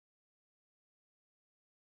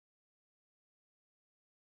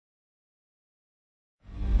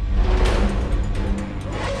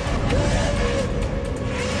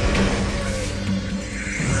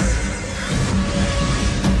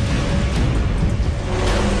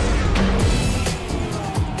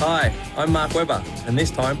Hi, I'm Mark Webber, and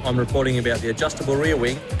this time I'm reporting about the adjustable rear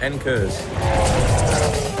wing and KERS.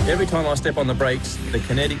 Every time I step on the brakes, the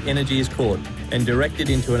kinetic energy is caught and directed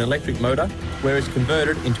into an electric motor, where it's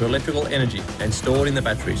converted into electrical energy and stored in the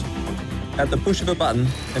batteries. At the push of a button,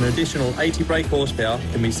 an additional 80 brake horsepower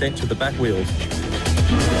can be sent to the back wheels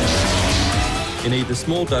in either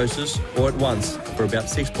small doses or at once for about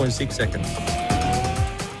 6.6 seconds.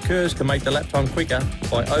 KERS can make the lap time quicker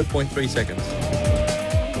by 0.3 seconds.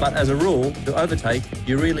 But as a rule, to overtake,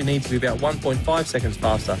 you really need to be about 1.5 seconds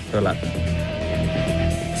faster per lap.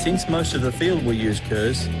 Since most of the field will use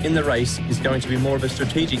KERS, in the race is going to be more of a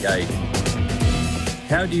strategic aid.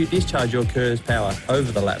 How do you discharge your KERS power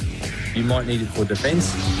over the lap? You might need it for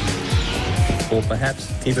defence, or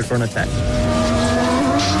perhaps keep it for an attack.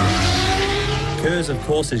 KERS, of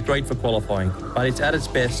course, is great for qualifying, but it's at its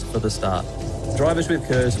best for the start. Drivers with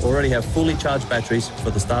KERS already have fully charged batteries for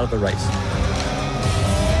the start of the race.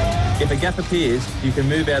 If a gap appears, you can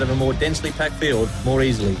move out of a more densely packed field more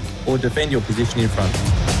easily, or defend your position in front.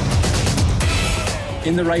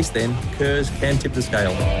 In the race then, KERS can tip the scale.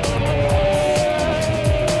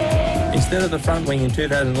 Instead of the front wing in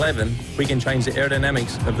 2011, we can change the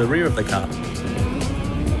aerodynamics of the rear of the car.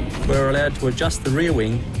 We're allowed to adjust the rear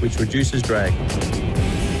wing, which reduces drag,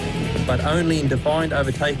 but only in defined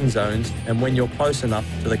overtaking zones and when you're close enough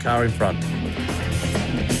to the car in front.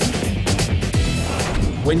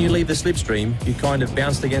 When you leave the slipstream, you kind of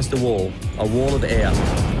bounced against a wall of air.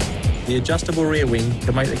 The adjustable rear wing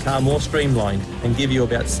can make the car more streamlined and give you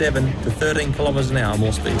about 7 to 13 kilometres an hour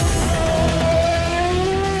more speed.